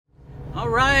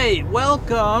Alright,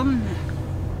 welcome.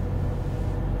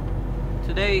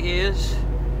 Today is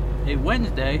a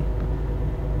Wednesday,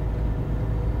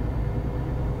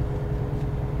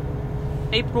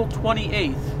 April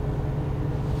 28th,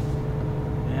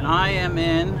 and I am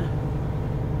in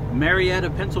Marietta,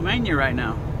 Pennsylvania right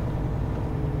now.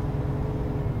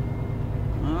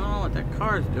 I don't know what that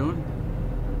car is doing.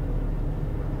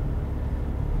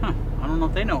 I don't know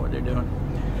if they know what they're doing.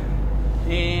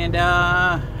 And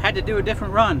had to do a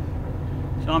different run.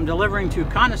 So I'm delivering to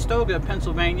Conestoga,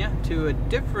 Pennsylvania, to a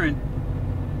different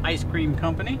ice cream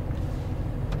company.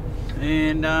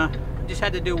 And just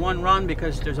had to do one run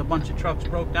because there's a bunch of trucks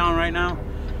broke down right now.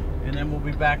 And then we'll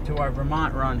be back to our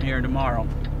Vermont run here tomorrow.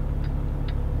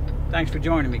 Thanks for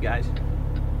joining me, guys.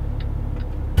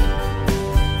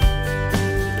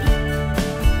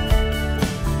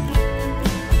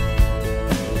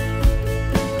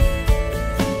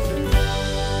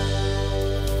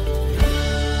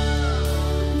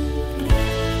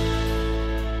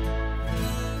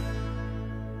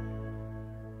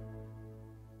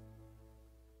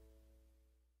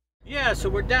 Yeah, so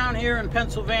we're down here in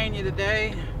Pennsylvania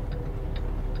today,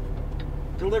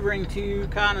 delivering to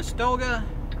Conestoga.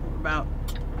 We're about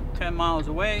 10 miles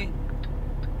away.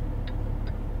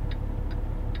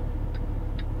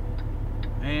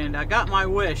 And I got my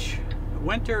wish.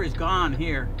 Winter is gone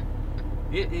here.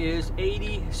 It is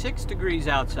 86 degrees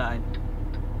outside.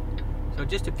 So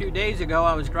just a few days ago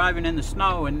I was driving in the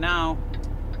snow, and now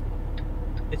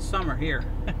it's summer here.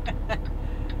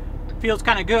 Feels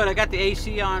kind of good. I got the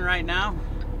AC on right now.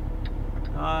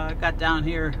 I got down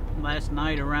here last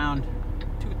night around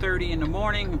 2:30 in the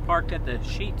morning and parked at the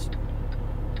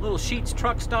little Sheets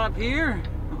truck stop here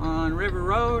on River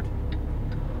Road.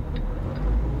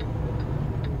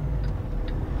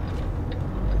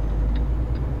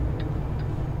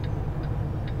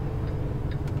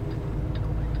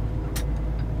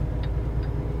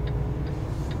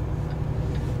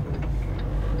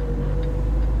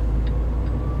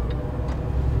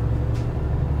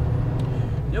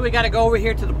 We got to go over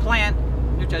here to the plant,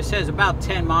 which I says about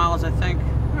 10 miles, I think,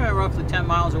 roughly 10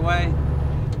 miles away.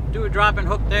 Do a drop and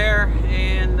hook there,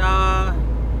 and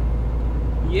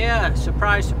yeah,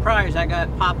 surprise, surprise, I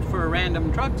got popped for a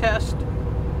random drug test.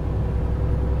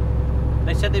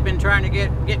 They said they've been trying to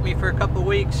get me for a couple of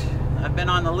weeks. I've been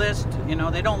on the list. You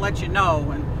know, they don't let you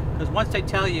know, and because once they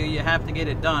tell you, you have to get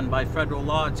it done by federal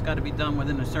law. It's got to be done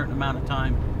within a certain amount of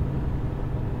time.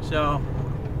 So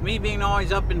me being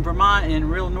always up in Vermont and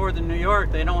real northern New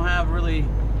York, they don't have really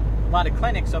a lot of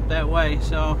clinics up that way.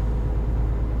 So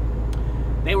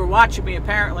they were watching me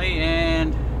apparently,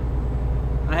 and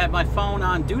I had my phone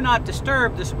on Do Not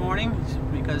Disturb this morning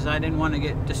because I didn't want to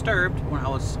get disturbed when I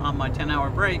was on my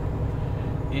 10-hour break.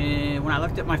 And when I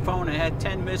looked at my phone, I had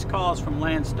 10 missed calls from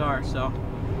Landstar, so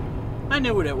I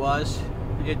knew what it was.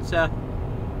 It's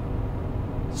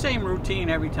same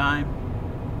routine every time.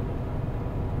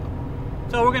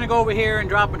 So we're going to go over here and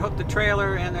drop and hook the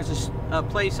trailer, and there's a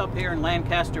place up here in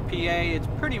Lancaster, PA. It's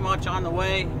pretty much on the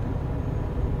way.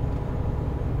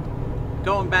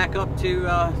 Going back up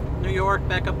to New York,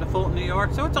 back up to Fulton, New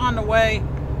York. So it's on the way.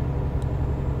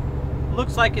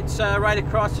 Looks like it's right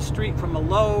across the street from a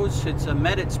Lowe's. It's a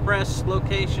Med Express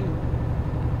location.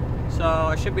 So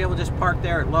I should be able to just park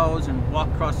there at Lowe's and walk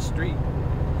across the street.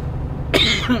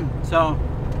 So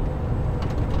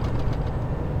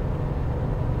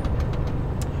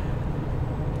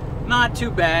not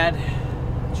too bad.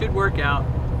 Should work out.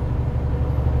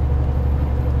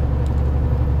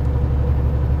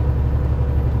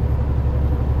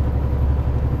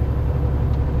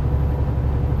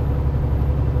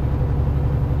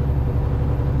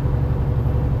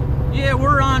 Yeah,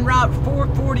 we're on Route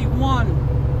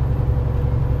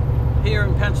 441 here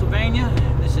in Pennsylvania.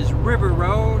 This is River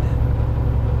Road.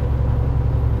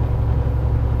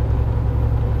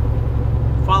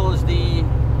 Follows the,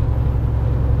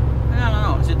 I don't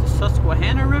know, is it the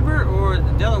Susquehanna River or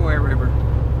the Delaware River?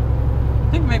 I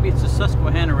think maybe it's the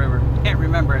Susquehanna River. Can't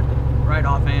remember it right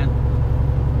offhand.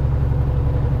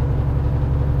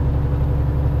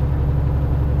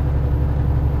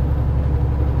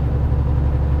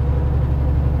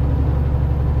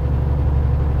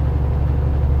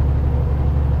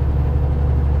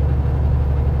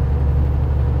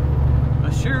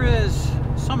 It sure is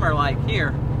summer-like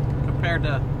here compared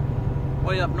to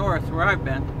way up north where I've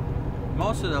been.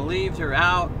 Most of the leaves are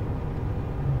out.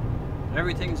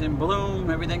 Everything's in bloom.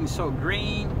 Everything's so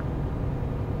green.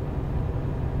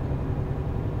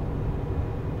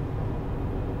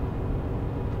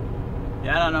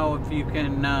 Yeah, I don't know if you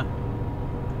can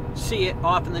see it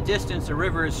off in the distance. The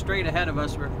river is straight ahead of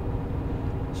us. We're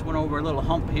Just went over a little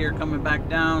hump here coming back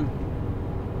down.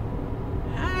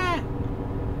 I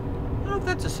don't know if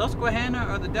that's the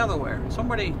Susquehanna or the Delaware.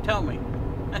 Somebody tell me.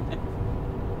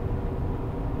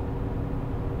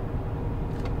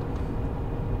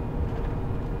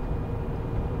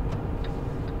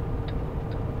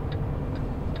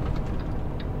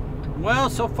 Well,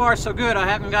 so far so good. I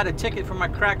haven't got a ticket for my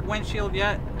cracked windshield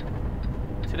yet.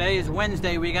 Today is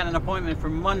Wednesday. We got an appointment for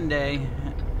Monday.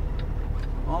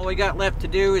 All we got left to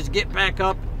do is get back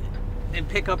up and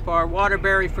pick up our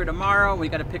Waterbury for tomorrow. We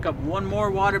got to pick up one more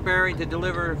Waterbury to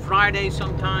deliver Friday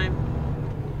sometime.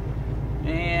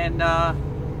 And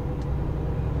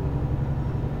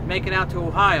make it out to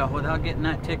Ohio without getting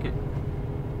that ticket.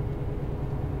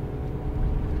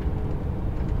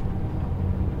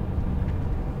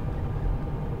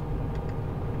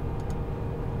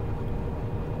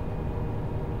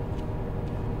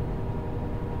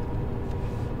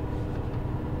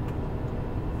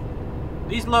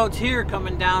 These loads here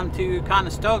coming down to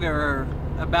Conestoga are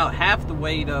about half the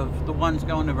weight of the ones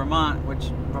going to Vermont,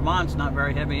 which Vermont's not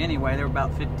very heavy anyway. They're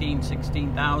about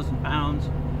 16,000 pounds.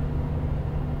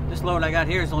 This load I got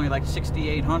here is only like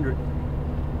 6,800.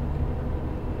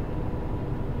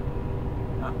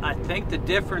 I think the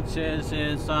difference is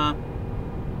the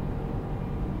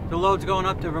loads going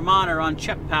up to Vermont are on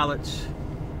check pallets.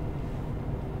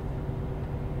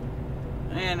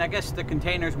 And I guess the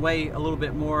containers weigh a little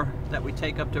bit more that we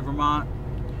take up to Vermont.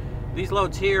 These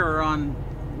loads here are on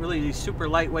really these super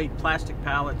lightweight plastic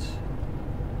pallets.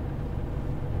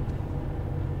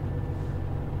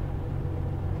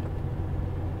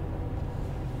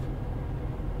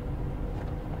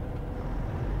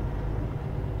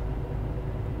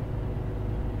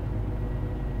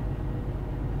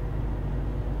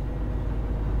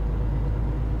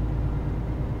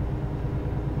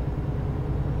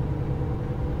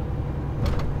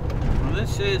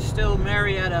 This is still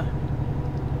Marietta,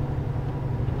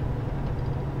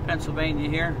 Pennsylvania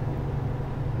here.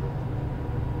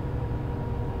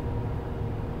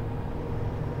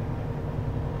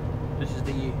 This is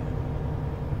the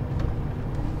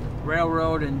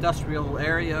railroad industrial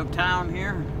area of town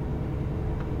here.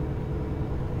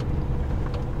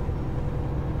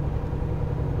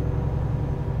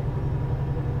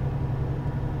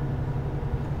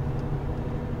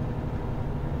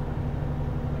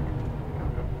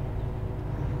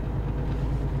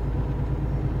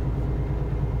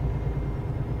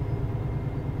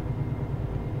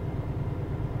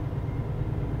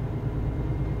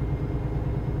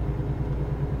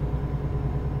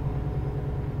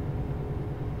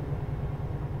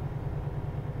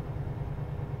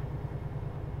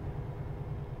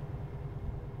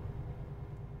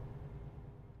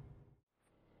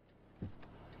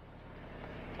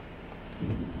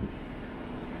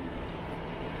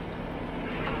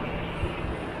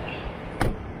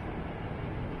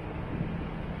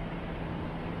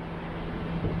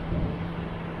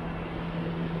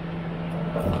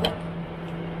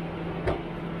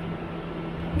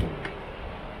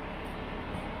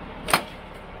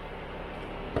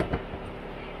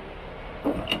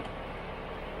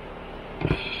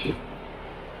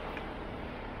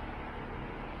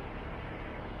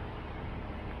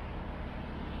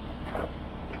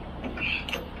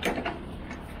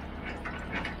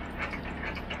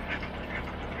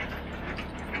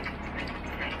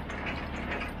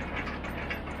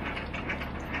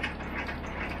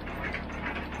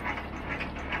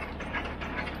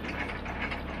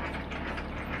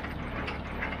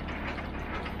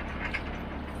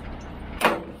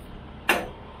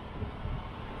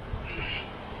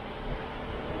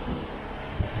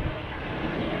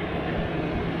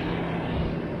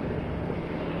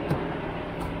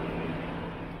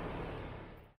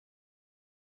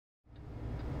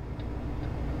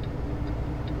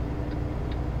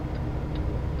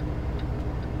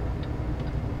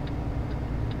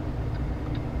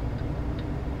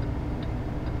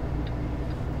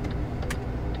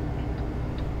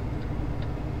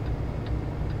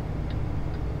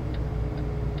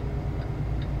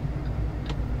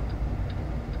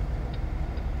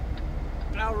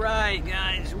 Alright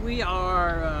guys, we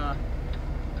are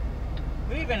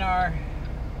leaving our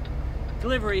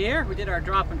delivery here. We did our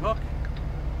drop and hook.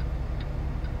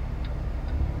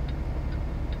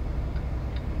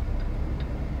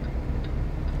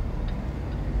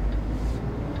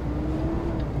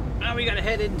 Now we gotta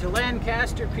head into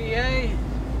Lancaster, PA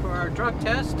for our drug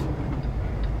test.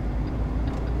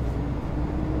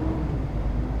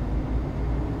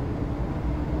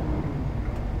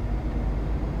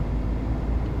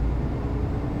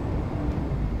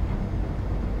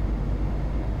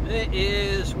 It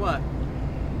is what,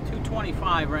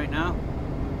 25 right now.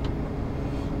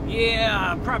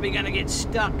 Yeah, I'm probably gonna get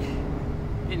stuck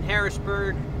in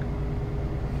Harrisburg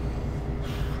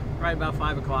right about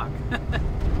 5 o'clock.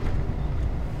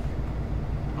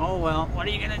 Oh well, what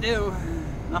are you gonna do?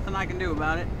 Nothing I can do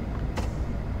about it.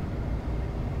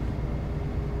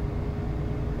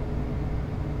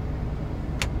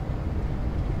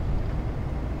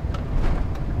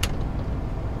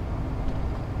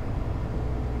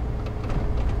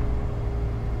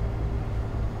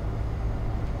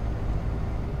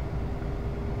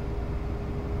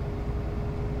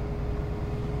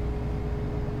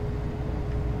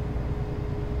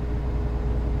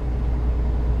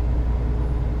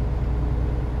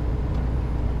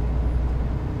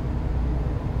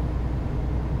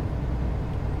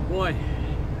 Boy,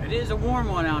 it is a warm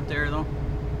one out there though.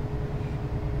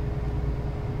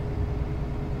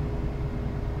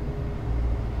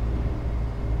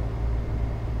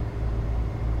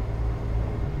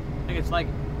 I think it's like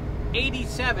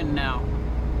 87 now.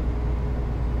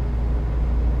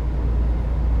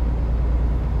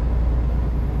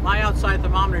 My outside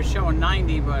thermometer is showing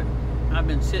 90, but I've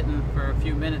been sitting for a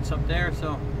few minutes up there,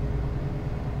 so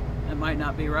that might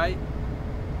not be right.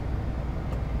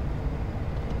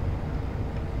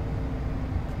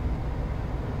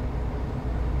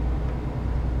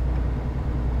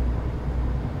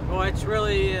 Boy, it's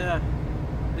really, it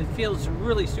feels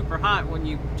really super hot when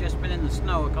you've just been in the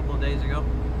snow a couple of days ago.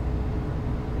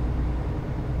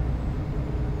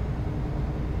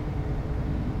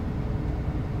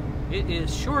 It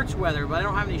is shorts weather, but I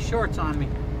don't have any shorts on me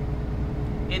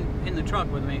in the truck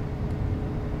with me.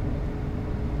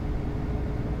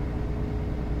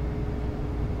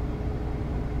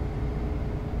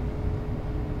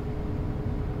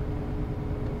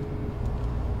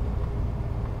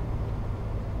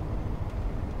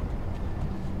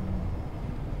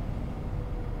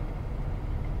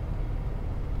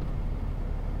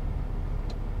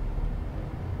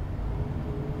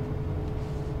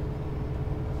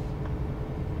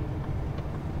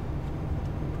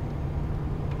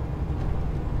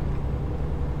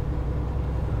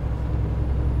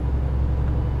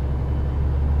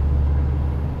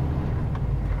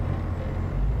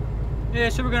 Yeah,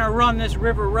 so we're going to run this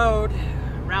river road,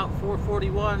 Route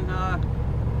 441,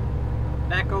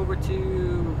 back over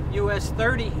to US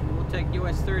 30. We'll take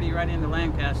US 30 right into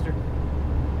Lancaster.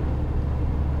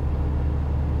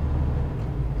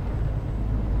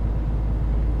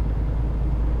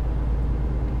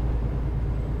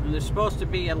 And there's supposed to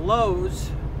be a Lowe's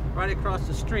right across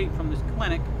the street from this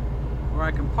clinic where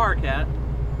I can park at.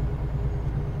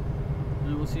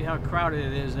 And we'll see how crowded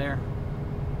it is there.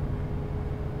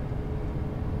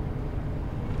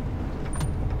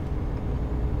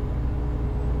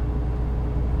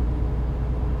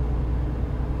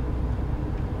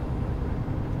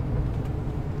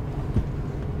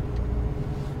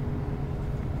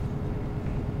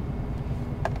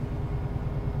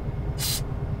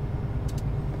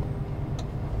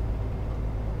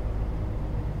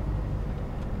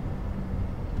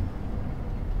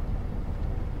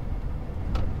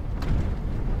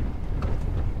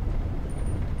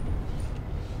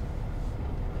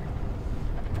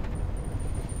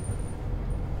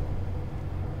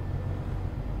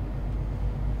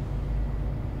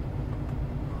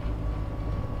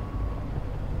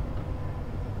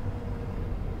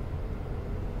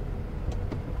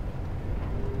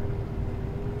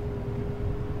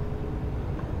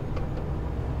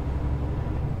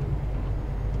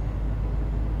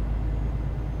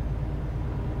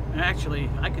 Actually,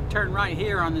 I could turn right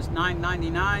here on this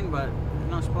 999, but I'm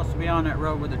not supposed to be on that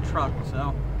road with a truck,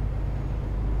 so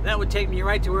that would take me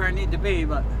right to where I need to be,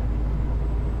 but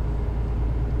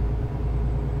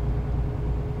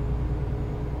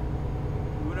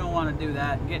we don't want to do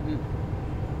that.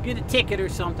 Get a ticket or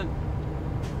something.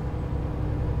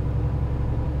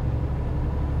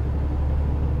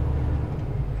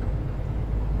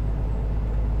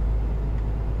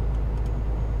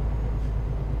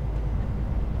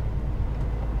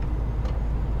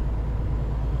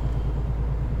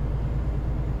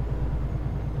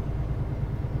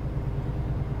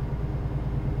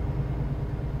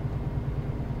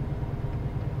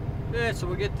 Yeah, so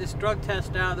we'll get this drug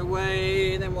test out of the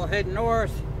way, and then we'll head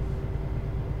north.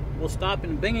 We'll stop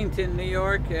in Binghamton, New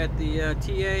York at the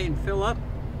TA and fill up.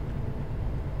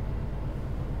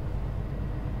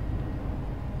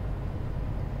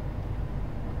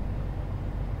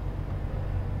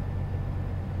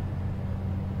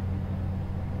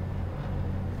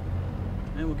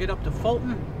 Then we'll get up to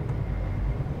Fulton,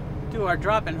 do our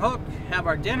drop and hook, have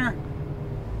our dinner,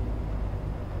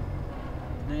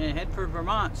 and head for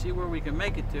Vermont, see where we can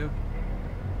make it to.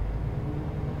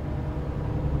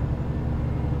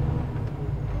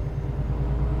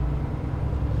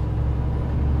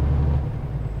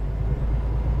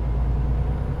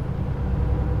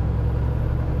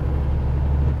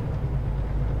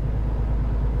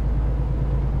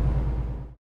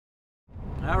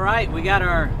 Alright, we got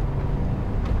our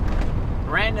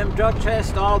random drug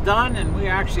test all done, and we're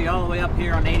actually all the way up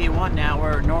here on 81 now.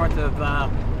 We're north of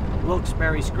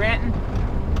Wilkes-Barre, Scranton.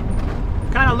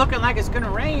 Kind of looking like it's going to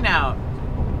rain out.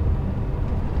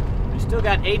 We still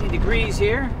got 80 degrees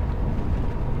here.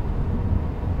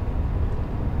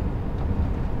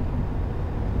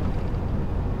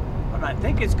 But I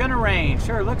think it's going to rain.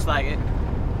 Sure looks like it.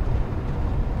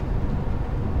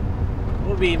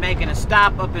 We'll be making a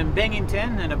stop up in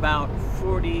Binghamton in about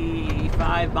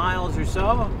 45 miles or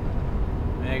so.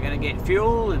 We're going to get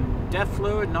fuel and DEF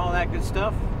fluid and all that good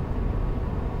stuff.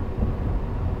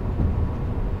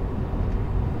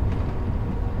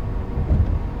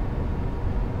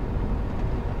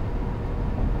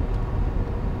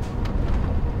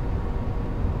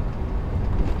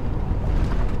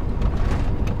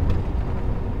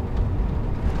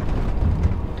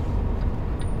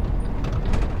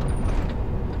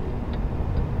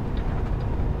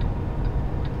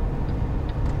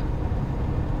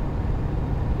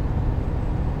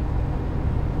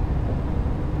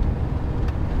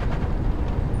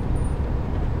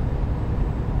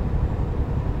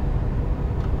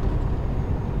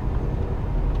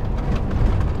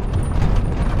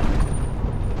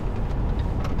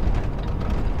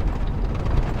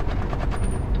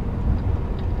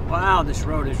 Wow, this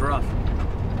road is rough.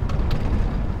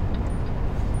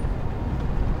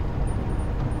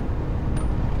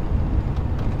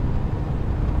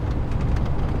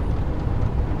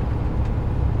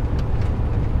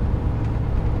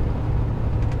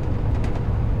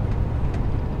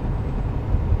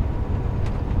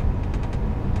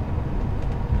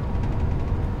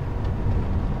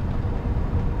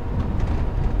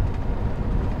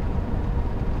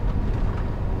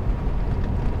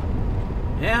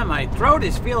 Yeah, my throat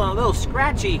is feeling a little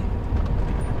scratchy,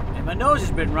 and my nose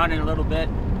has been running a little bit.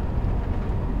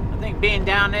 I think being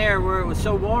down there where it was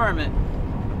so warm, there's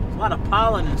a lot of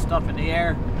pollen and stuff in the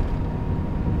air.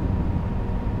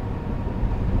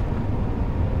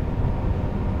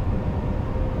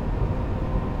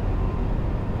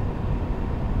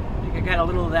 I think I got a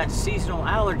little of that seasonal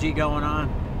allergy going on.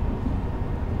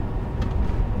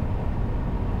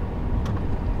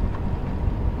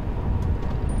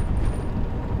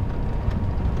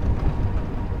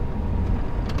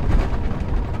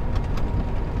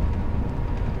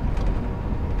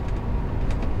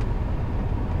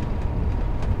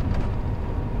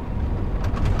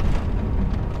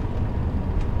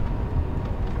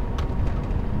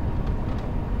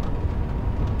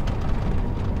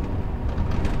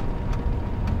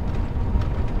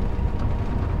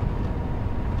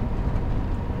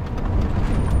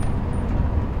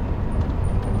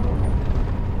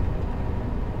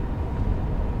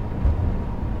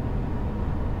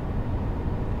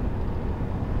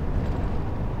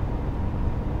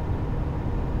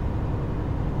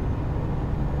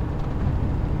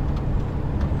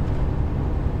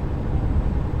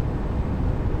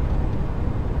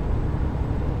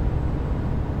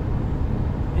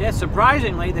 Yeah,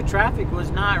 surprisingly, the traffic was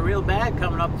not real bad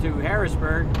coming up to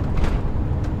Harrisburg.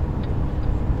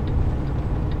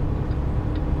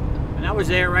 And I was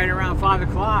there right around 5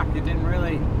 o'clock. It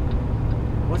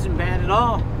wasn't bad at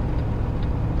all.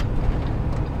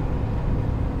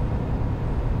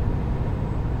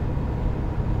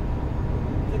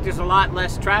 I think there's a lot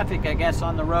less traffic, I guess,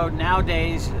 on the road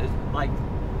nowadays. Like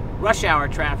rush hour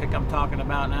traffic I'm talking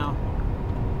about now.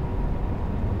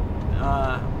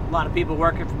 A lot of people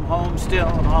working from home still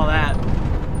and all that.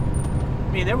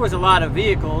 I mean, there was a lot of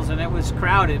vehicles and it was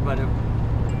crowded, but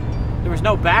there was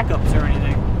no backups or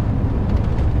anything.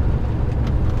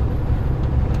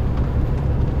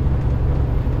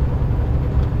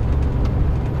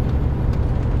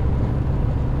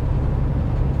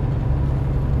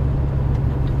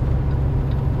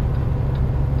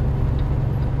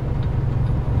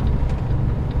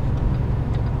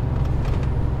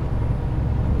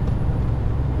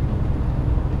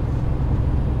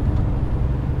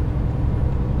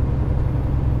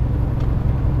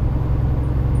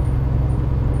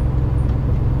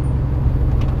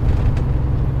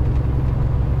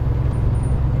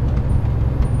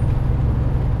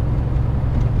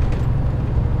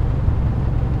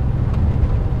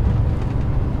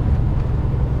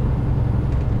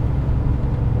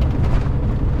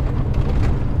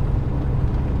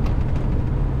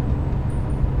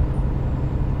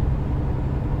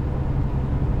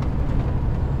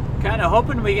 Kind of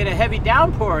hoping we get a heavy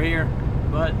downpour here,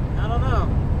 but I don't know.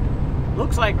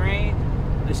 Looks like rain.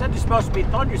 They said there's supposed to be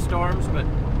thunderstorms, but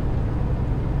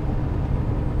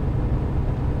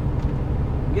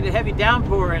get a heavy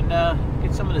downpour and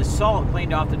get some of the salt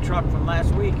cleaned off the truck from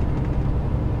last week.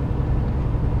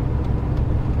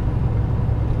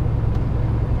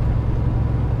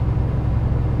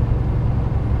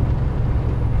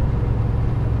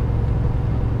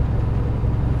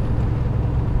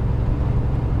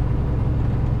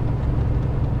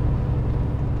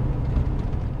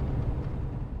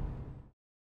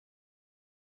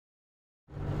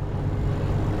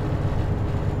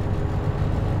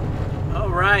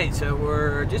 Alright, so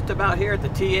we're just about here at the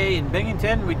TA in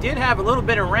Binghamton. We did have a little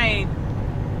bit of rain.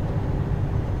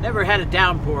 Never had a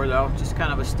downpour though, just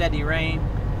kind of a steady rain.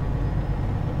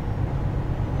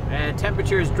 And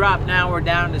temperatures dropped now, we're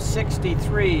down to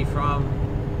 63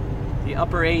 from the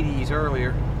upper 80s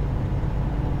earlier.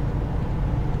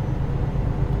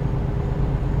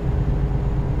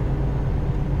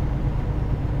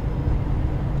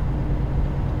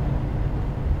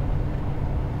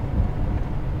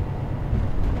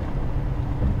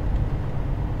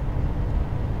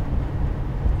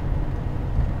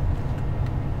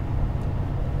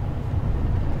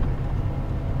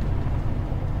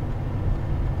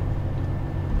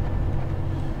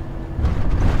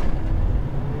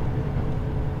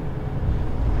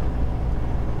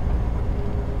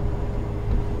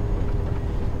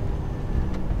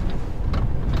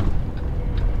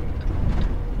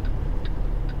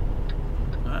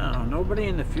 Nobody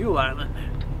in the fuel island.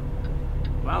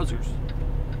 Wowzers.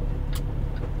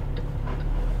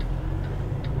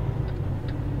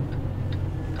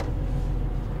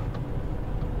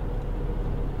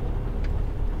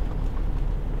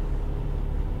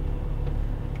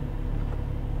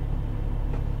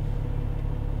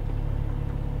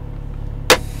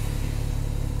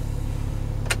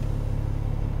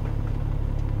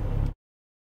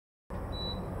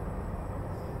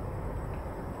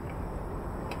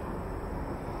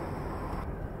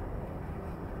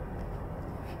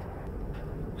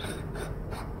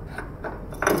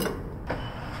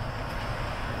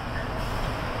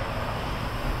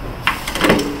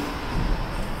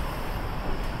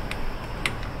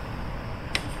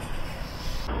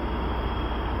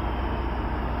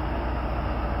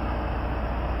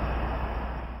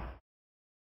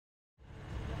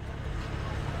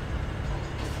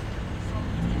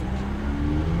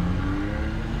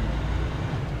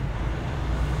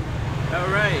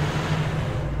 Alright.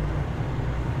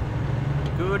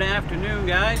 Good afternoon,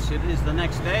 guys. It is the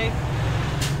next day.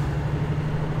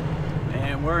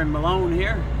 And we're in Malone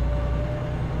here.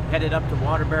 Headed up to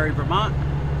Waterbury, Vermont.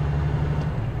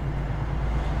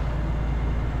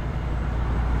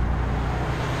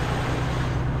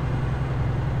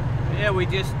 Yeah, we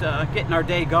just getting our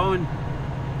day going.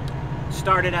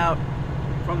 Started out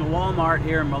from the Walmart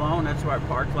here in Malone. That's where I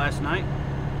parked last night.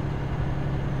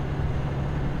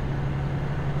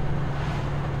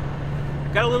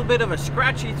 Got a little bit of a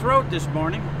scratchy throat this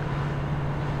morning.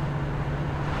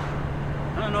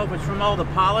 I don't know if it's from all the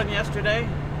pollen yesterday.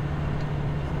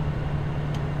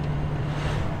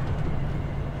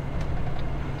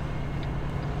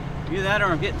 Either that or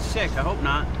I'm getting sick. I hope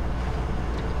not.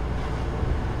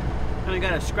 Kind of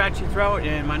got a scratchy throat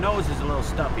and my nose is a little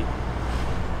stuffy.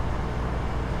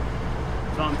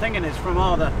 So I'm thinking it's from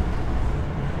all the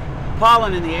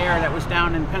pollen in the air that was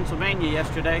down in Pennsylvania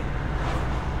yesterday.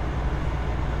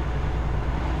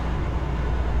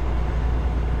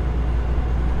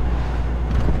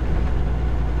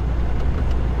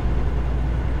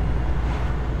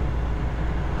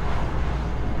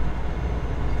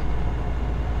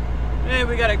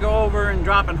 We got to go over and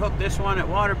drop and hook this one at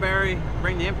Waterbury,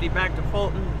 bring the empty back to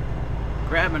Fulton,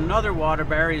 grab another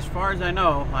Waterbury. As far as I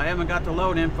know, I haven't got the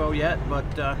load info yet, but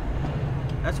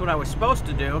that's what I was supposed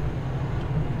to do.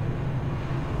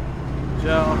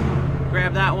 So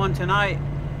grab that one tonight,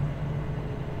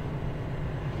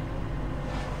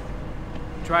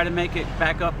 try to make it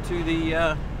back up to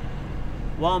the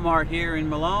Walmart here in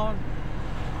Malone.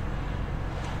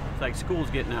 It's like school's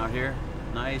getting out here,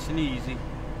 nice and easy.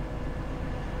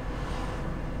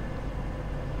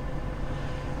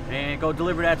 And go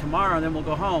deliver that tomorrow, and then we'll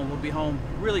go home. We'll be home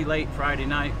really late Friday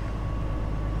night.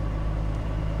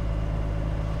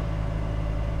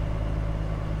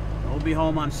 We'll be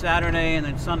home on Saturday, and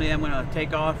then Sunday I'm going to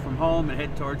take off from home and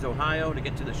head towards Ohio to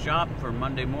get to the shop for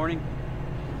Monday morning.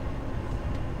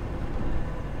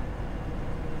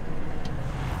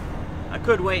 I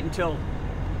could wait until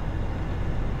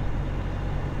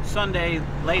Sunday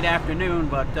late afternoon,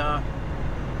 but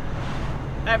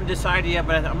I haven't decided yet,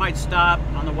 but I might stop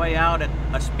on the way out at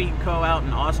a Speedco out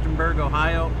in Austinburg,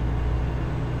 Ohio,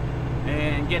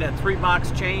 and get a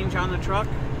 3-box change on the truck.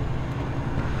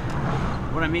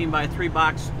 What I mean by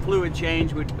 3-box fluid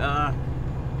change would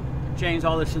change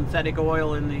all the synthetic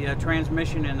oil in the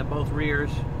transmission and the both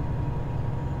rears,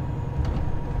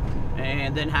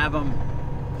 and then have them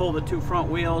pull the 2 front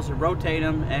wheels and rotate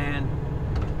them and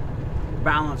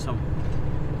balance them.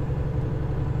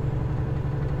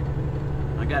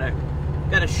 I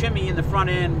got a shimmy in the front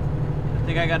end. I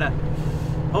think I got a,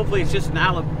 hopefully it's just an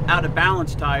out of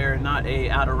balance tire, not a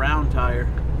out of round tire.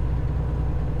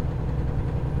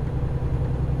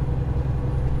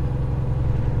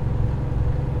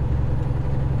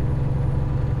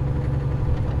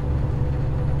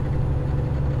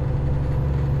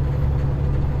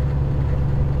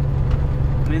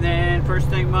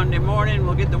 first thing Monday morning,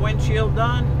 we'll get the windshield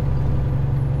done,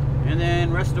 and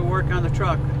then rest of the work on the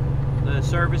truck, the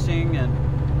servicing and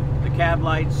the cab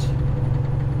lights,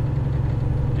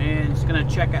 and it's gonna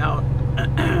check out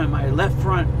my left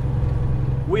front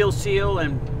wheel seal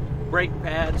and brake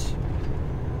pads.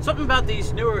 Something about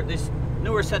this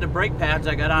newer set of brake pads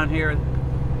I got on here,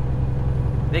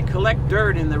 they collect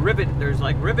dirt in the rivet. There's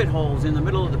like rivet holes in the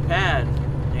middle of the pad,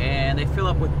 and they fill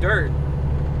up with dirt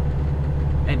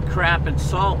and crap and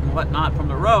salt and whatnot from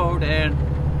the road, and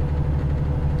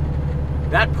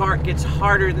that part gets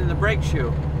harder than the brake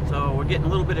shoe. So we're getting a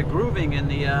little bit of grooving in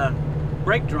the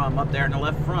brake drum up there in the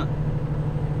left front.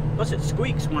 Plus it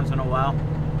squeaks once in a while.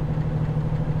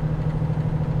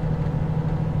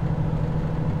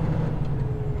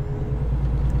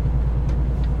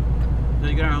 So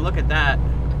you're gonna look at that.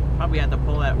 Probably have to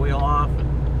pull that wheel off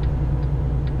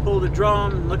and pull the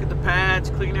drum, look at the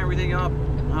pads, clean everything up,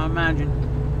 I imagine.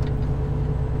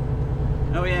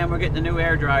 Oh yeah, and we're getting a new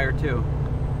air dryer too.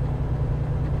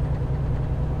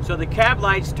 So the cab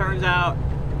lights, turns out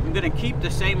I'm gonna keep the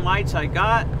same lights I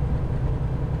got,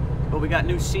 but we got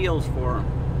new seals for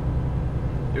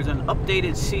them. There's an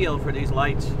updated seal for these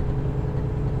lights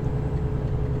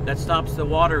that stops the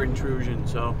water intrusion,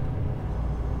 so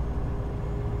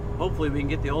hopefully we can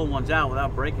get the old ones out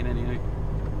without breaking anything.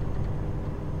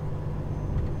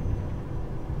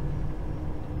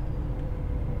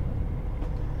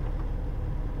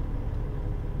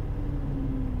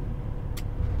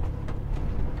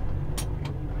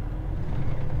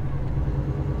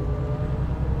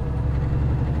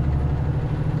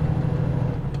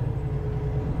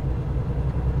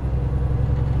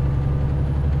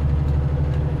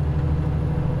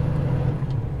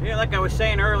 Like I was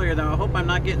saying earlier though, I hope I'm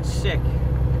not getting sick.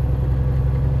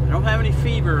 I don't have any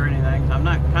fever or anything. I'm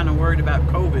not kind of worried about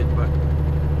COVID, but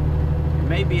it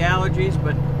may be allergies,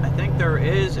 but I think there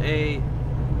is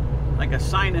like a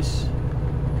sinus,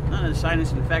 not a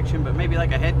sinus infection, but maybe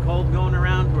like a head cold going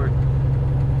around where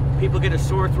people get a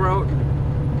sore throat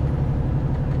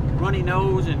and runny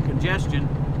nose and congestion.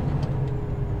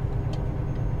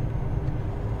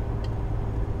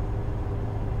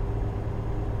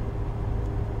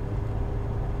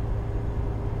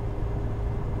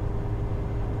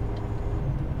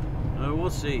 We'll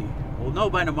see. We'll know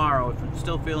by tomorrow. If I'm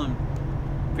still feeling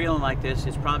like this,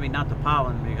 it's probably not the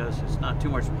pollen, because it's not too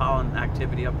much pollen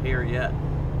activity up here yet.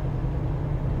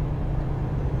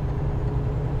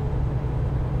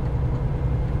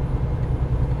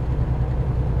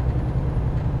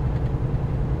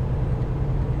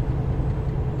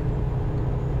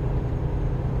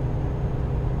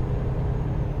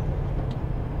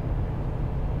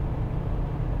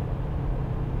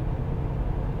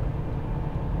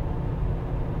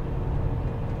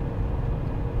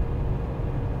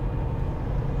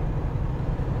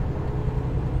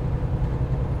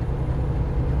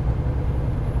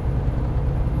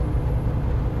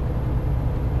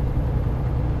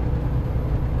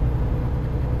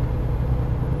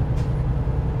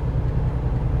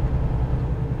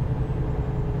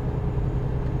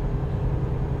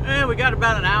 We got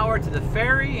about an hour to the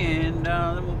ferry, and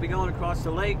then we'll be going across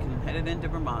the lake and headed into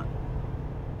Vermont.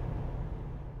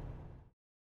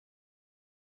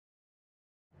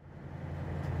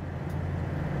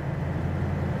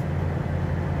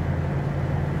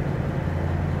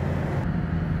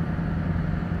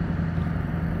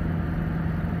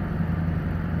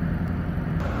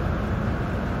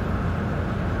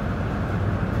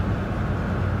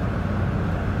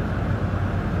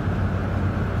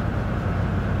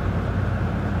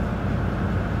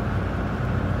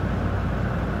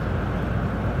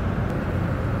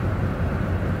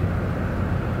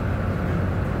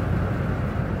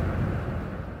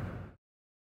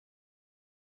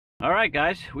 Alright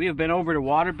guys, we have been over to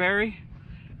Waterbury,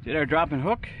 did our drop and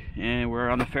hook, and we're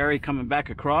on the ferry coming back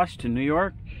across to New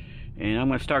York, and I'm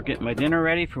going to start getting my dinner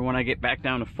ready for when I get back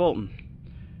down to Fulton.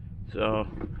 So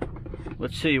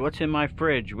let's see what's in my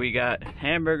fridge. We got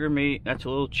hamburger meat, that's a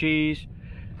little cheese,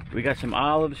 we got some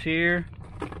olives here,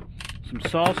 some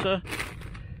salsa,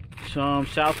 some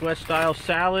Southwest style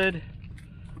salad,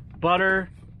 butter,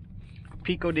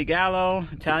 pico de gallo,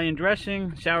 Italian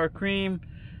dressing, sour cream,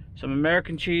 some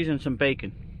American cheese, and some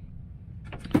bacon.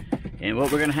 And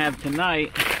what we're gonna have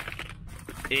tonight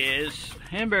is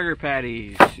hamburger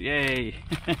patties. Yay!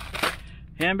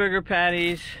 Hamburger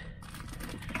patties.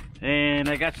 And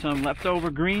I got some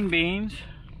leftover green beans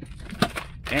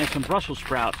and some Brussels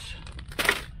sprouts.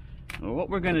 Well, what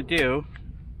we're gonna do,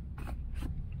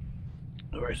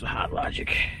 where's the Hot Logic?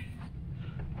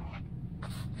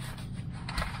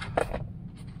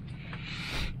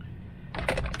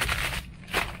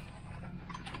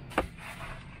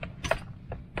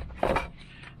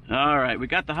 Alright, we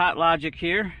got the Hot Logic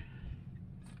here,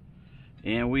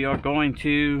 and we are going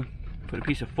to put a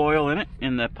piece of foil in it,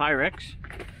 in the Pyrex.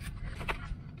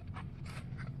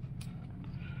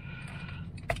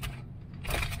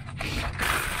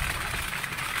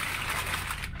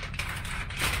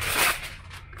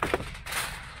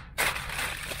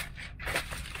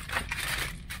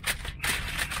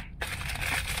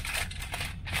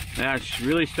 I just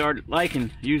really started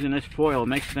liking using this foil. It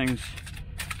makes things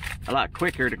a lot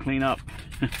quicker to clean up.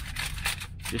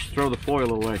 Just throw the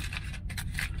foil away.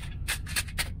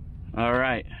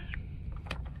 Alright.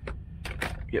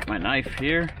 Get my knife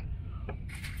here.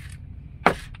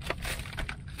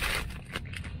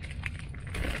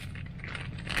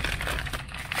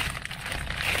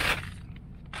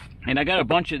 And I got a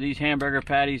bunch of these hamburger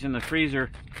patties in the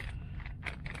freezer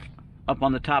up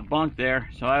on the top bunk there,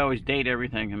 so I always date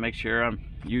everything and make sure I'm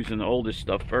using the oldest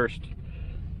stuff first.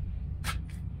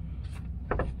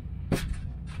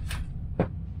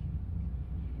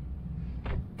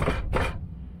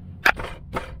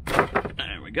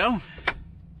 There we go.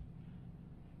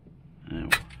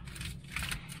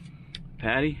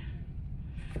 Patty.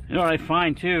 You know what I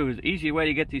find too is the easy way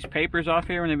to get these papers off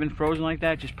here when they've been frozen like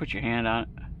that, just put your hand on it.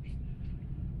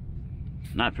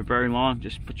 Not for very long,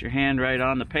 just put your hand right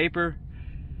on the paper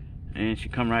and it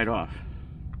should come right off.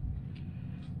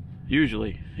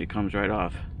 Usually it comes right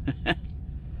off.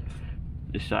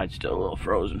 This side's still a little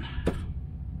frozen.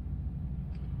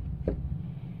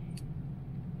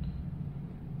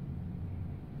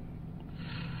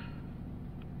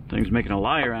 Thing's making a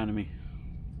liar out of me.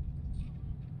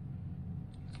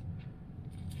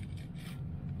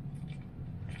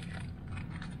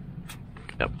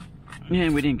 Yep. Yeah,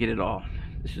 we didn't get it all.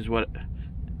 This is what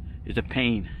is a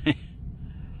pain.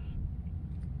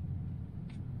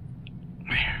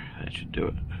 That should do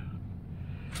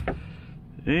it.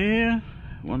 Yeah,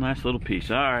 one last little piece.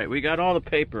 Alright, we got all the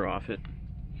paper off it.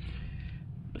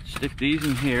 Let's stick these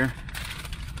in here.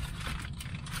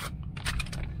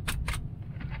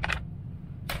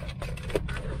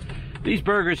 These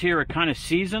burgers here are kind of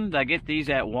seasoned. I get these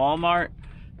at Walmart.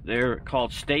 They're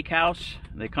called Steakhouse.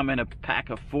 They come in a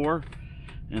pack of 4.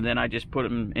 And then I just put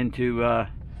them into a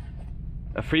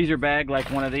freezer bag like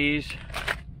one of these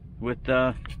with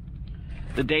the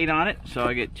date on it. So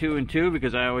I get 2 and 2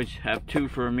 because I always have 2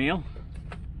 for a meal.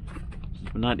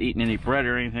 I'm not eating any bread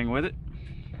or anything with it.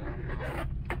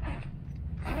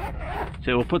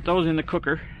 So we'll put those in the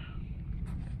cooker.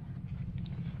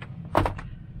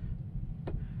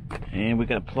 And we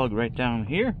got a plug right down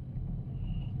here.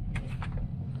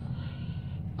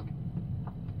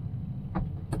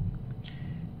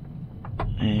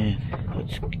 And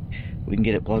we can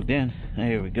get it plugged in.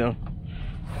 There we go.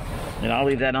 And I'll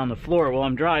leave that on the floor while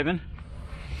I'm driving.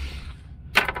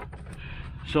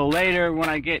 So later when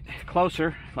I get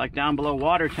closer, like down below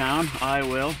Watertown, I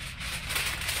will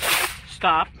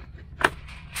stop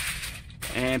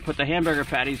and put the hamburger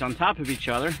patties on top of each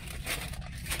other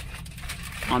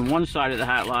on one side of the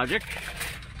Hot Logic.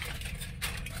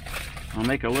 I'll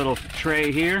make a little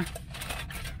tray here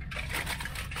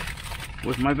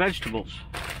with my vegetables.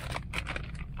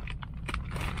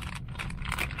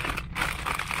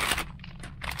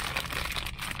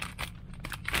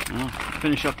 I'll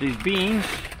finish up these beans.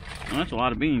 Oh, that's a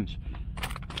lot of beans.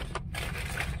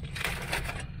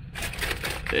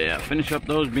 Yeah, finish up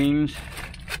those beans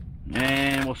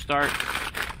and we'll start.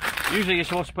 Usually you're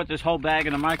supposed to put this whole bag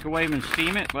in the microwave and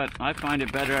steam it, but I find it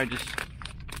better I just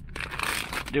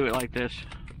do it like this.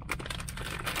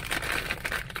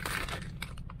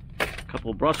 A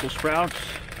couple Brussels sprouts,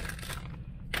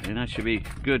 and that should be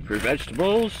good for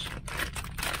vegetables.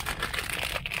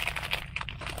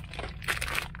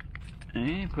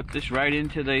 And put this right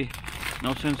into the,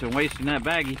 no sense in wasting that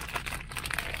baggie.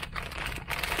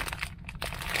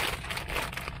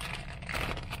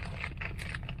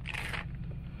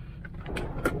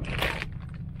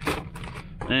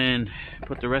 And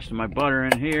put the rest of my butter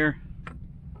in here.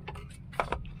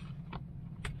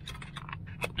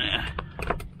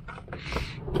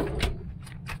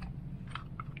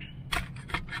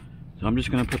 So I'm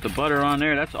just going to put the butter on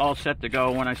there. That's all set to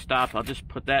go. When I stop, I'll just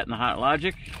put that in the Hot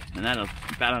Logic, and that'll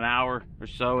about an hour or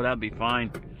so. That'll be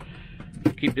fine.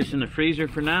 Keep this in the freezer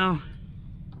for now.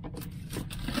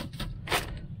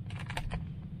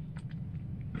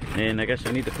 And I guess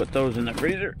I need to put those in the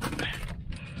freezer.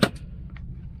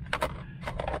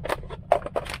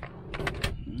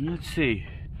 Let's see.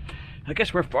 I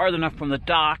guess we're farther enough from the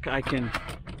dock. I can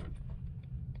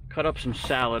cut up some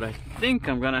salad. I think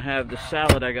I'm gonna have the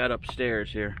salad I got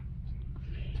upstairs here.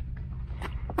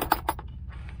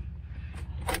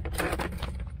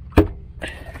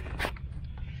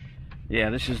 Yeah,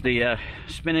 this is the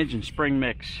spinach and spring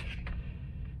mix.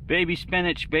 Baby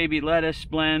spinach, baby lettuce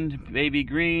blend, baby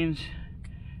greens,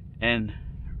 and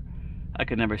I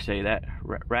could never say that.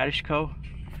 Radico.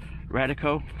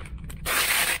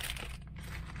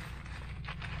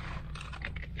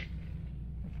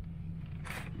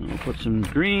 We'll put some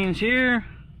greens here.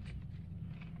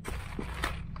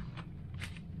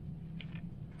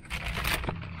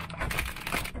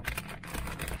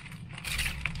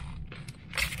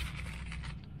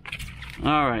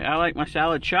 Alright, I like my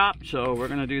salad chopped, so we're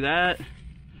going to do that,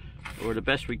 or the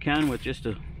best we can with just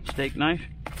a steak knife.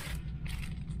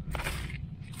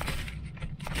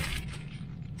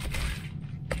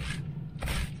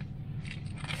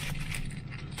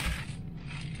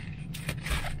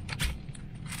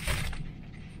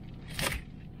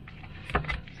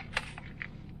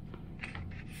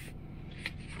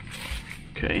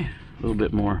 Okay, a little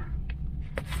bit more.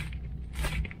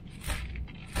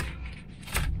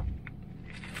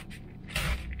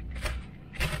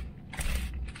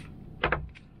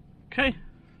 Okay,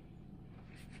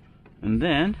 and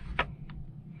then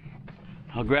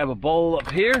I'll grab a bowl up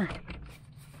here.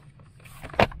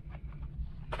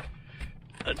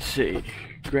 Let's see,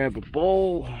 grab a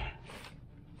bowl.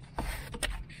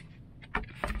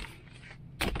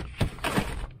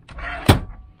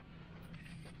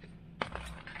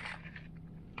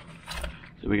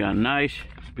 So we got a nice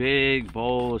big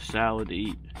bowl of salad to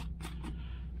eat.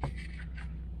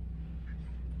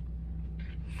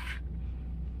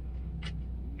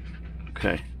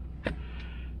 Okay,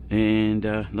 and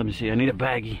let me see, I need a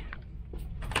baggie.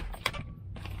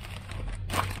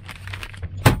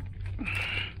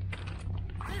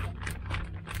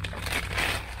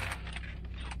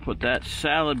 Put that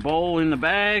salad bowl in the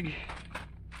bag.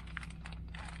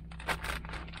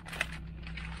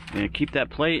 And keep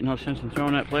that plate. No sense in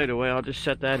throwing that plate away. I'll just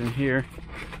set that in here.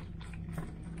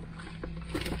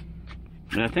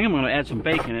 And I think I'm going to add some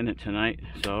bacon in it tonight.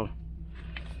 So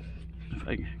if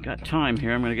I got time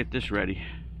here, I'm going to get this ready.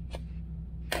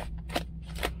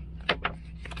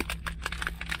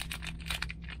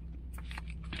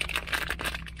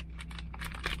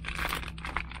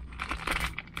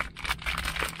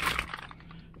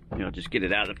 You know, just get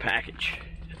it out of the package.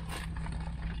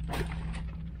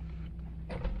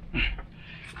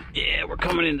 Yeah, we're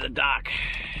coming into the dock.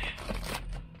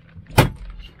 Get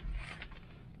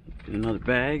another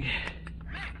bag.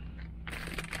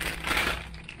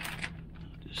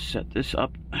 Just set this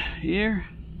up here.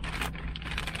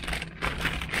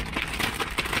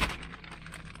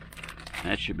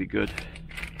 That should be good.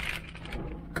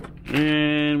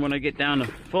 And when I get down to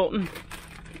Fulton,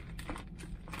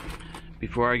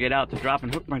 before I get out to drop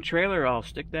and hook my trailer, I'll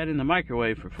stick that in the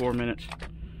microwave for 4 minutes.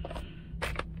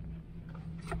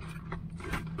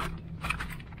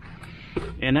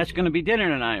 And that's going to be dinner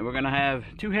tonight. We're going to have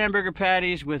 2 hamburger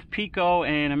patties with pico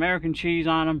and American cheese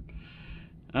on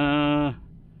them.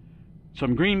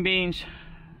 Some green beans,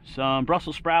 some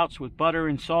Brussels sprouts with butter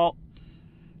and salt,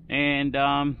 and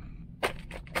that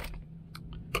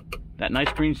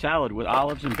nice green salad with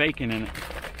olives and bacon in it.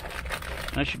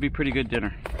 That should be pretty good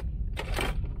dinner.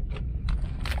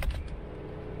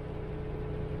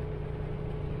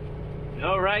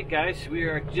 Alright guys, we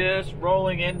are just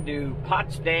rolling into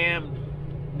Potsdam,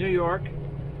 New York.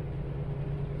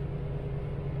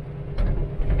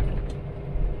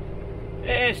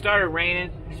 It started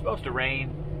raining. It's supposed to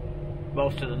rain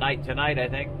most of the night tonight, I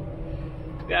think.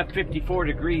 We got 54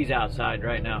 degrees outside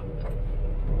right now.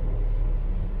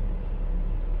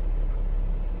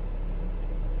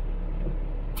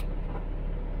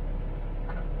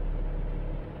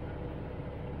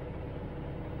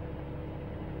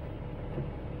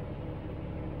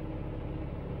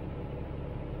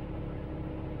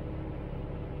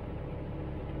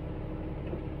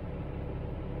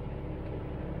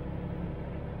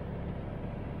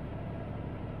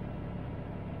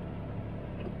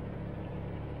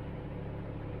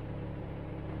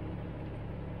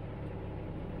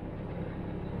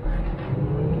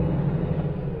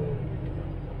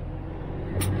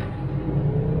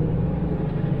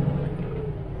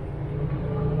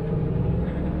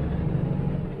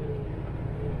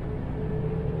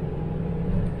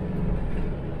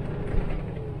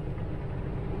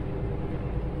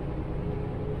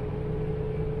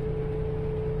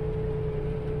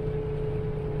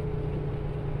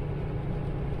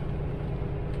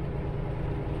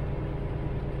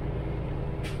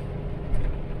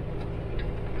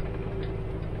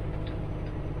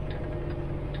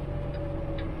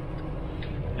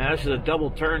 Now this is a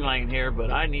double turn lane here,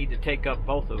 but I need to take up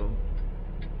both of them.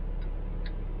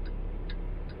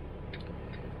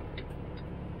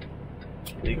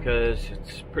 because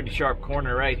it's a pretty sharp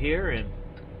corner right here and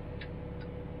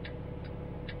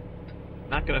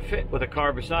not going to fit with a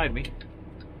car beside me.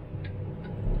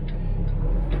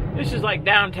 This is like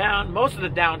downtown. Most of the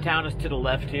downtown is to the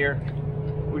left here.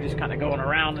 We're just kind of going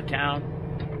around the town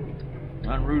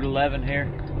on Route 11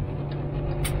 here.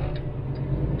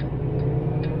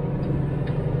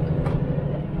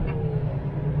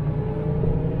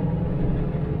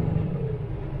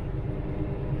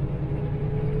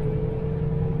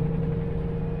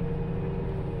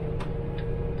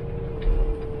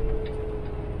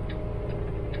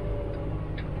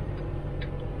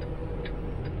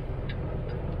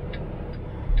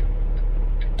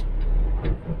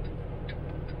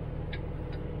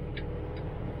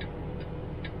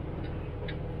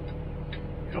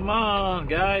 Come on,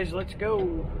 guys, let's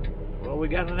go. Well, we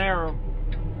got an arrow.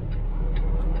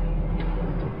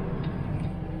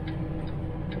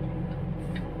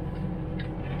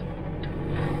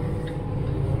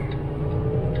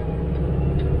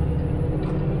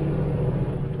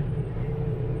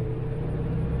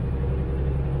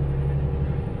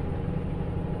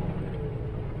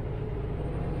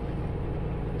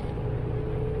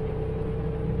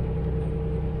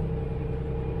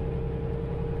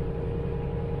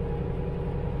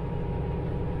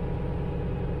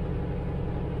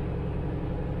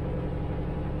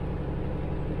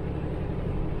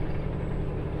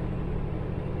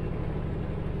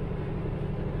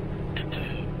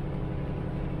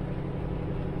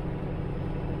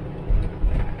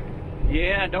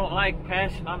 Yeah, I don't like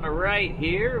passing on the right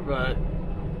here, but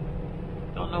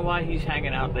don't know why he's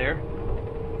hanging out there.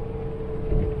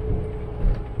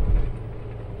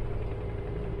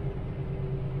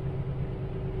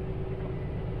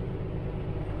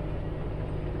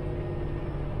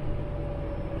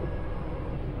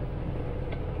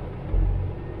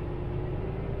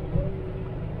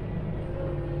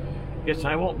 Guess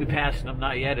I won't be passing him,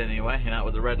 not yet anyway, not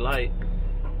with the red light.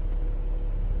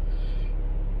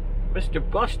 Mr.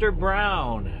 Buster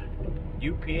Brown,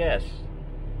 UPS.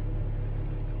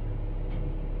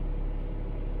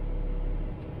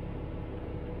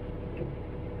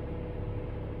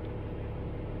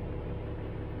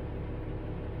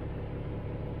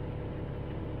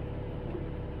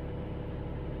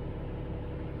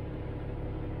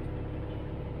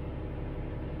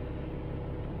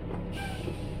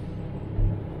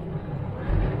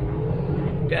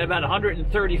 Got about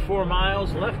 134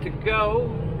 miles left to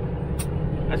go.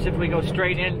 That's if we go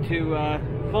straight into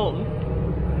Fulton.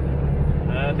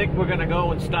 I think we're going to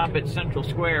go and stop at Central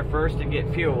Square first and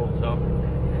get fuel. So.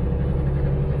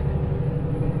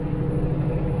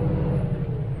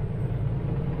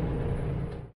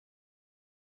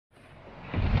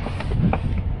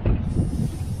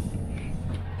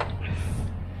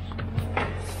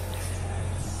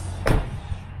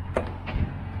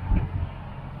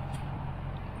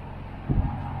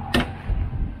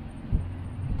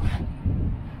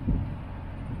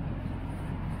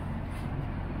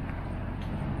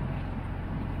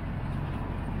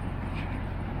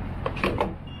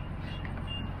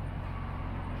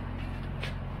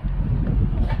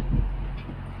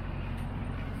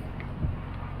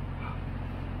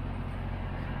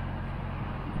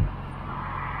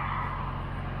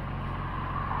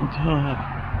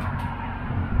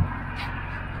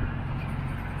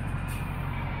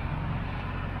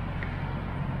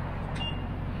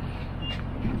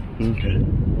 Okay,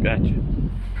 gotcha.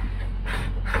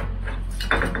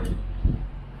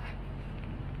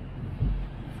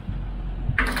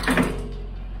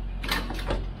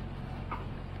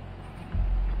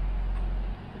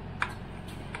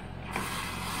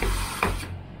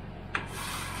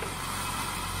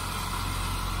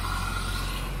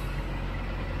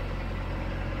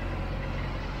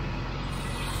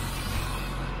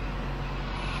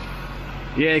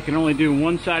 Yeah, you can only do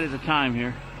one side at a time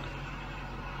here.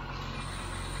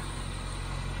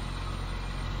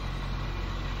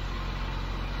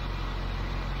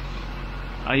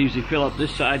 I usually fill up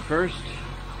this side first,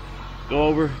 go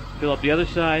over, fill up the other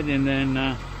side, and then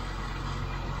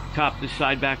top this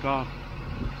side back off.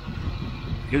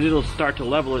 Because it'll start to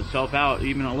level itself out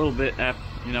even a little bit after,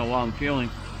 while I'm fueling.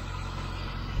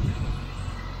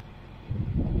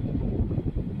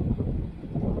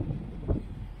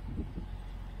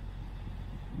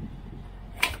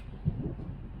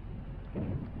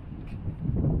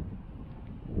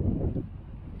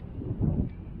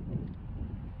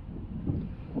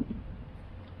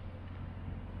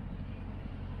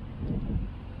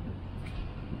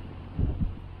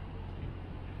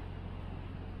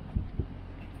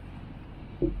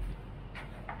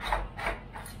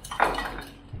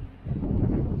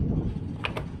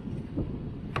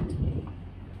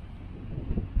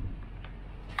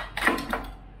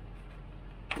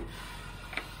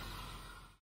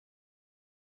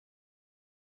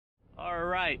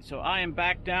 Alright, so I am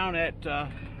back down at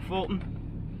Fulton.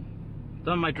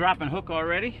 Done my drop and hook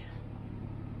already.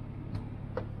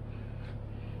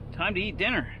 Time to eat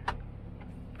dinner.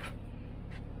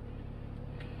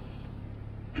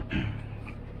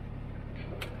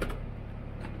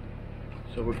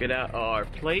 So we'll get out our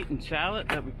plate and salad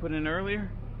that we put in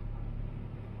earlier.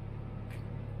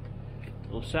 A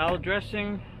little salad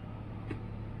dressing.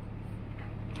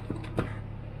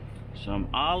 Some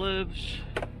olives.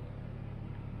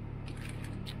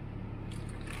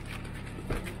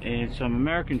 And some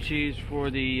American cheese for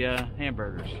the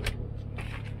hamburgers.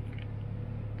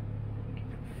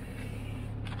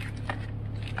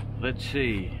 Let's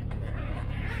see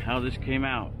how this came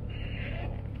out.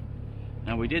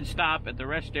 Now we did stop at the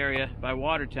rest area by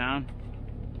Watertown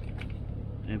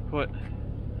and put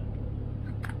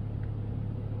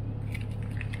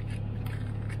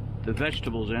the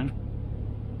vegetables in.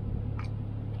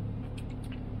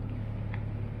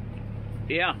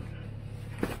 Yeah,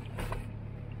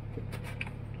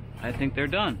 I think they're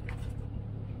done.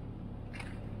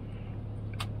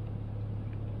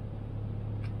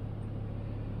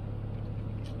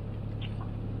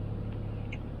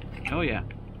 Oh yeah.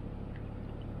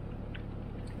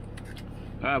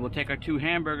 All right, we'll take our 2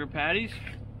 hamburger patties.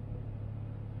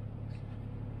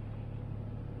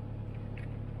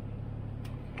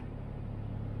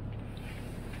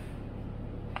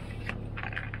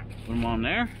 Put them on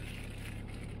there.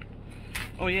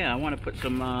 Oh yeah, I want to put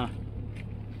some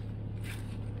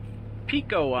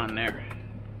pico on there.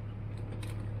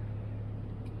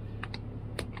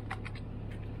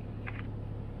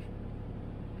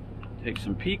 Take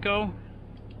some pico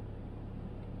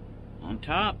on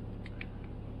top.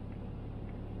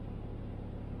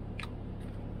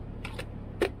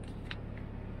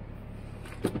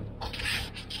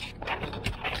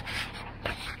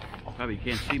 Probably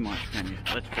can't see much, can you?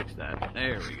 Let's fix that.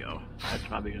 There we go. That's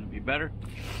probably going to be better.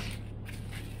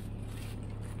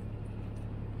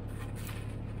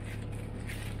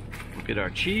 Look at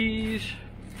our cheese.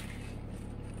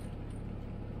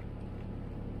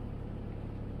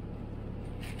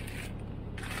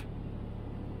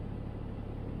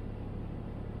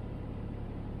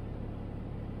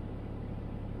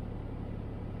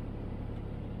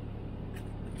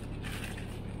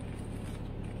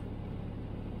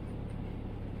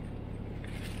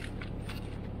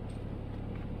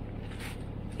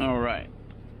 All right.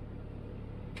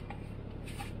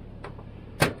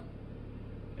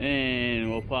 And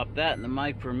we'll pop that in the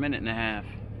mic for a minute and a half.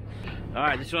 All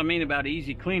right, this is what I mean about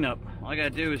easy cleanup. All I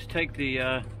gotta do is take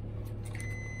the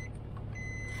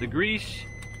grease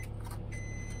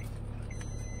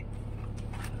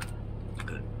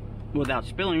without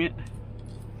spilling it.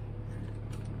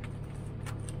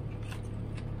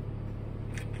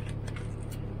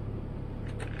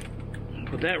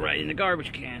 Put that right in the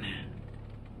garbage can.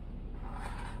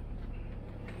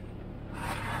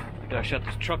 Gotta shut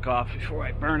this truck off before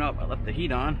I burn up. I left the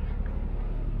heat on.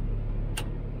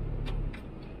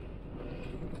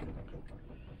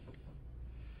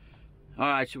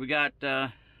 Alright, so we got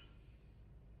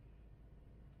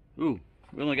we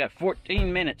only got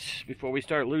 14 minutes before we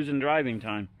start losing driving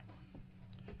time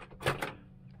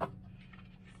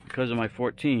because of my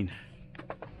 14.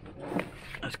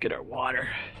 Let's get our water.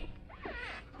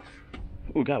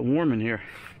 Ooh, it got warm in here.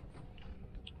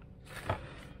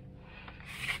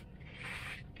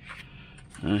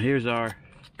 Here's our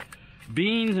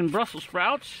beans and Brussels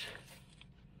sprouts.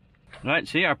 All right,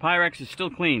 see, our Pyrex is still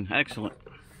clean. Excellent.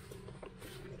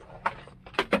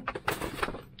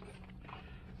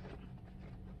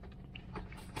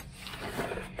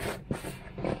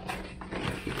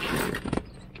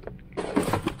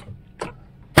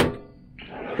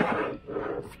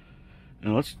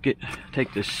 Now let's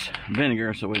take this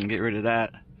vinegar so we can get rid of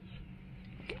that.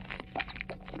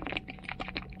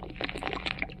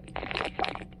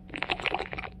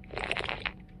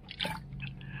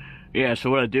 Yeah,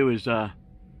 so what I do is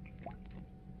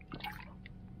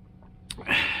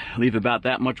leave about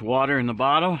that much water in the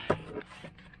bottle.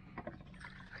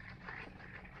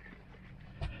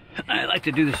 I like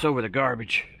to do this over the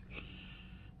garbage.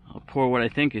 I'll pour what I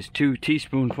think is 2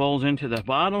 teaspoonfuls into the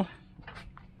bottle.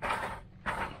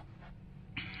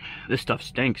 This stuff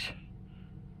stinks.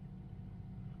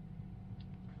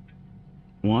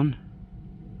 1,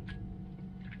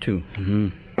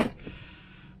 2.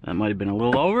 That might have been a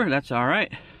little over. That's all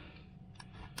right.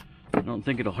 I don't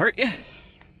think it'll hurt you.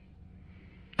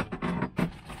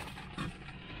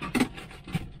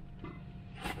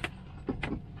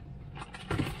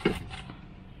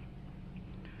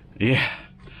 Yeah,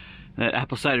 that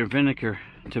apple cider vinegar,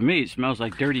 to me, it smells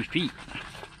like dirty feet.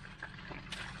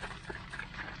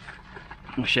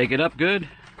 We'll shake it up good.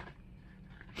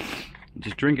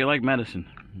 Just drink it like medicine.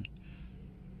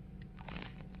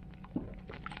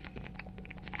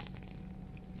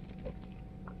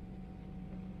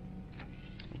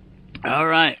 All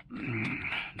right.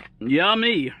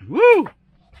 Yummy. Woo!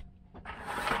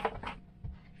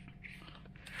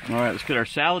 All right, let's get our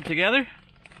salad together.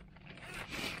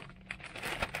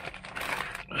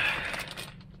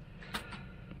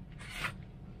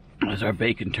 As our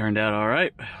bacon turned out all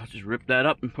right, let's just rip that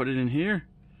up and put it in here.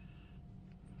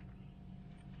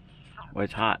 Oh,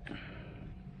 it's hot.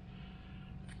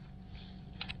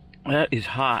 That is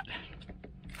hot.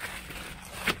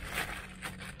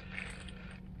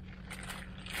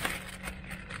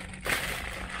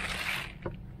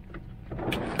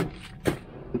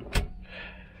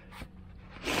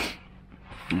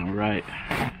 All right.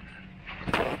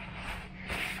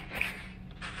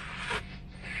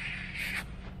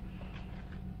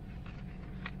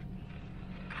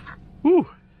 Whew.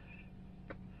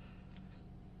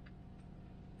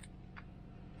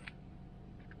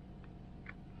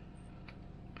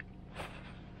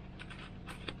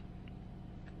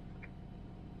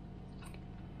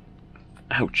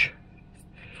 Ouch.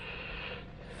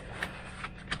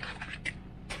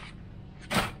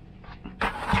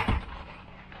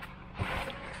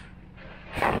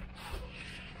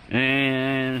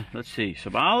 And let's see,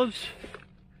 some olives.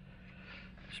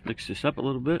 Let's mix this up a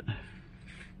little bit.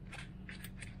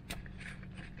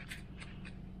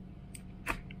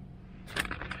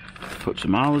 Put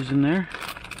some olives in there.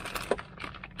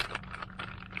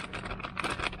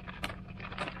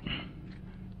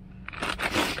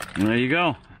 And there you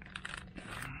go.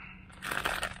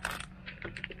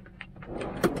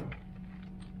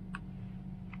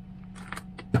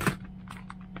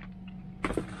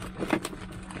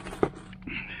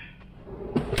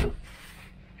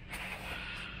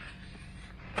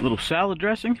 A little salad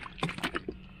dressing.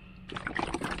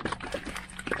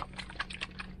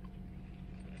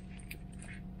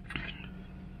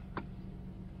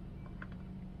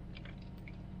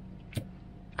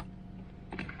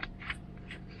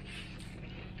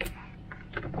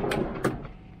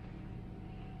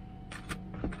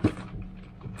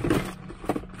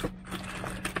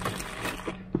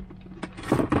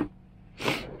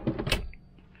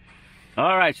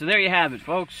 All right, so there you have it,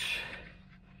 folks.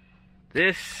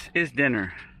 This is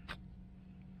dinner.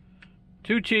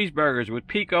 2 cheeseburgers with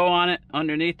pico on it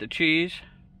underneath the cheese,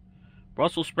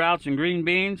 Brussels sprouts and green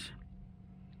beans,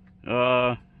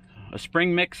 a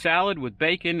spring mix salad with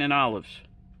bacon and olives.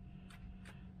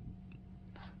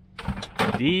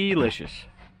 Delicious.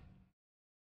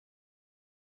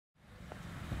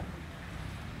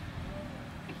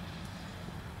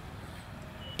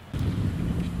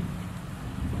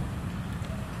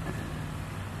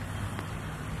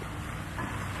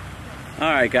 All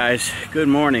right, guys, good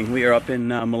morning. We are up in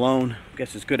Malone. I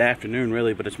guess it's good afternoon,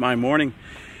 really, but it's my morning.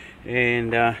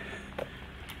 And I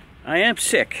am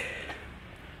sick.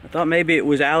 I thought maybe it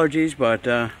was allergies, but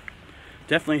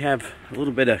definitely have a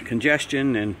little bit of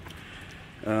congestion and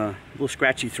a little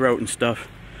scratchy throat and stuff.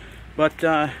 But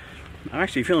I'm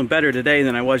actually feeling better today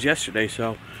than I was yesterday,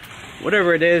 so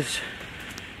whatever it is,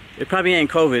 it probably ain't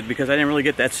COVID because I didn't really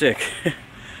get that sick.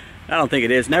 I don't think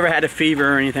it is. Never had a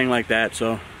fever or anything like that,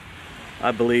 so I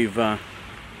believe I'll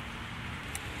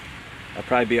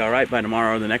probably be all right by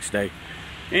tomorrow or the next day.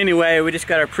 Anyway, we just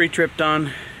got our pre-trip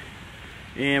done,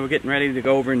 and we're getting ready to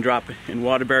go over and drop in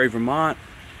Waterbury, Vermont,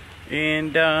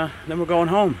 and then we're going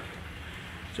home.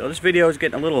 So this video is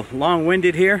getting a little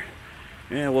long-winded here,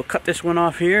 and we'll cut this one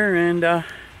off here. And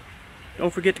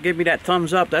don't forget to give me that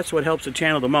thumbs up. That's what helps the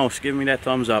channel the most. Give me that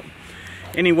thumbs up.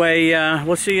 Anyway,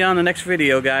 we'll see you on the next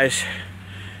video, guys.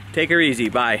 Take her easy.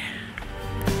 Bye.